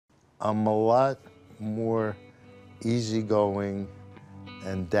I'm a lot more easygoing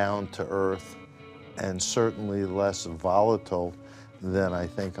and down to earth, and certainly less volatile than I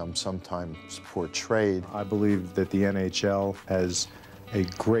think I'm sometimes portrayed. I believe that the NHL has a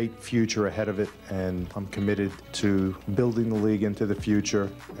great future ahead of it, and I'm committed to building the league into the future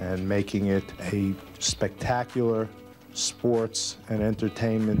and making it a spectacular sports and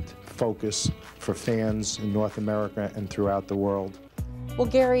entertainment focus for fans in North America and throughout the world. Well,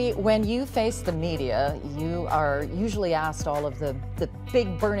 Gary, when you face the media, you are usually asked all of the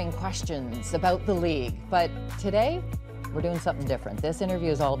big burning questions about the league. But today, we're doing something different. This interview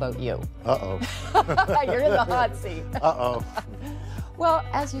is all about you. Uh-oh. You're in the hot seat. Uh-oh. Well,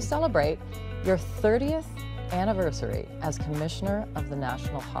 as you celebrate your 30th anniversary as Commissioner of the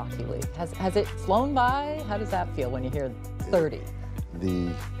National Hockey League, has it flown by? How does that feel when you hear 30?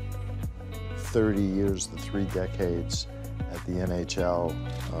 The 30 years, the 3 decades at the NHL,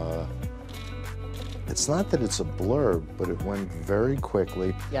 it's not that it's a blur, but it went very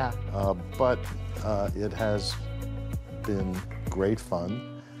quickly. Yeah. But it has been great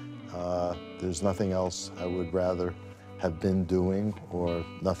fun. There's nothing else I would rather have been doing, or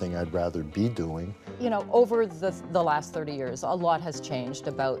nothing I'd rather be doing. You know, over the last 30 years, a lot has changed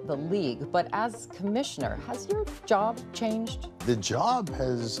about the league, but as commissioner, has your job changed? The job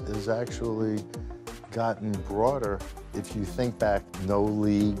has actually gotten broader. If you think back, no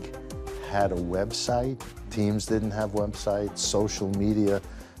league had a website. Teams didn't have websites. Social media,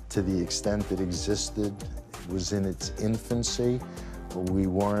 to the extent it existed, was in its infancy. We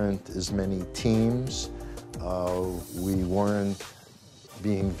weren't as many teams. We weren't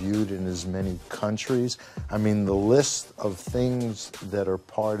being viewed in as many countries. I mean, the list of things that are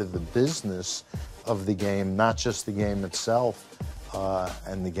part of the business of the game, not just the game itself,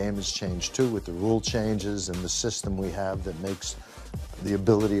 and the game has changed too with the rule changes and the system we have that makes the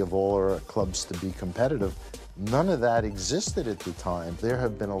ability of all our clubs to be competitive. None of that existed at the time. There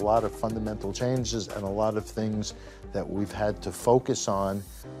have been a lot of fundamental changes and a lot of things that we've had to focus on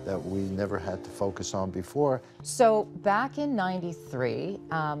that we never had to focus on before. So back in '93,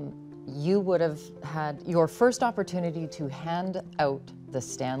 you would have had your first opportunity to hand out the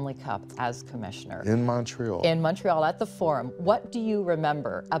Stanley Cup as commissioner. In Montreal. In Montreal at the Forum. What do you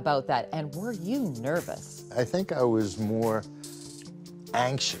remember about that, and were you nervous? I think I was more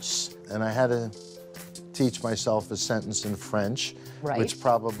anxious, and I had to teach myself a sentence in French, right, which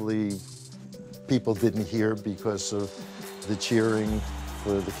probably people didn't hear because of the cheering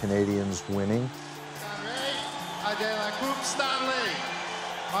for the Canadians winning. De la Coupe Stanley.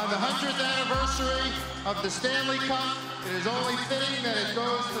 On the 100th anniversary of the Stanley Cup, it is only fitting that it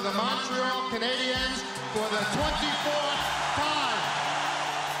goes to the Montreal Canadiens for the 24th time.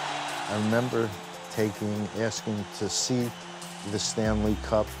 I remember asking to see the Stanley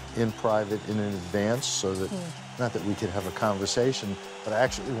Cup in private in advance, so that, not that we could have a conversation, but I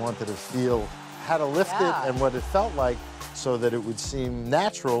actually wanted to feel how to lift it and what it felt like, so that it would seem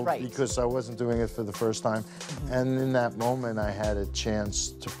natural, because I wasn't doing it for the first time. And in that moment, I had a chance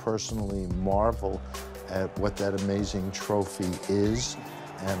to personally marvel at what that amazing trophy is,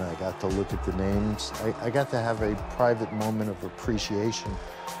 and I got to look at the names. I got to have a private moment of appreciation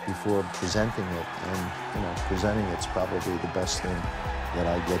before presenting it, and presenting it's probably the best thing that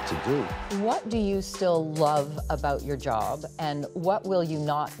I get to do. What do you still love about your job, and what will you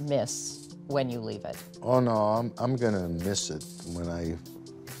not miss when you leave it? Oh no, I'm gonna miss it when I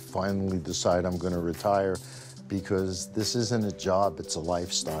finally decide I'm gonna retire, because this isn't a job, it's a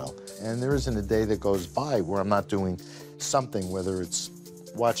lifestyle. And there isn't a day that goes by where I'm not doing something, whether it's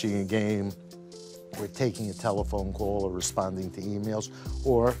watching a game, or taking a telephone call, or responding to emails,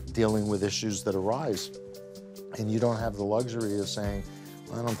 or dealing with issues that arise. And you don't have the luxury of saying,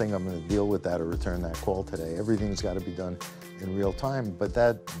 well, I don't think I'm going to deal with that or return that call today. Everything's got to be done in real time. But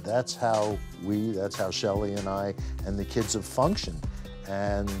that's how Shelley and I and the kids have functioned.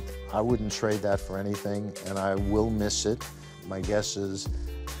 And I wouldn't trade that for anything, and I will miss it. My guess is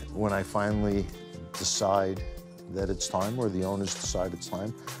when I finally decide that it's time, or the owners decide it's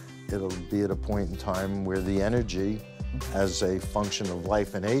time, it'll be at a point in time where the energy as a function of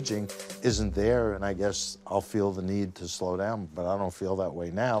life and aging isn't there, and I guess I'll feel the need to slow down, but I don't feel that way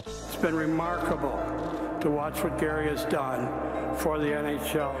now. It's been remarkable to watch what Gary has done for the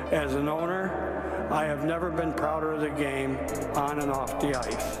NHL. As an owner, I have never been prouder of the game on and off the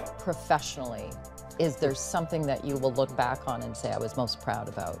ice. Professionally, is there something that you will look back on and say, I was most proud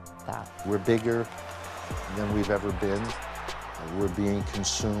about that? We're bigger than we've ever been. We're being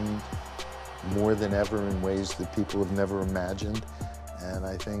consumed more than ever in ways that people have never imagined. And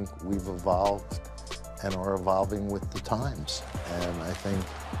I think we've evolved and are evolving with the times. And I think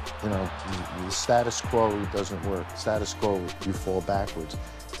You know, the status quo doesn't work. Status quo, you fall backwards.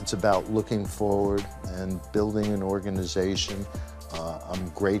 It's about looking forward and building an organization. I'm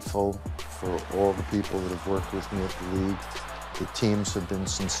grateful for all the people that have worked with me at the league. The teams have been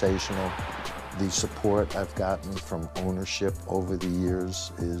sensational. The support I've gotten from ownership over the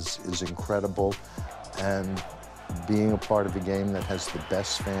years is incredible. And being a part of a game that has the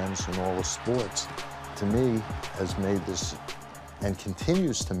best fans in all of sports, to me, has made this and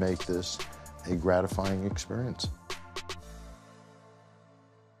continues to make this a gratifying experience.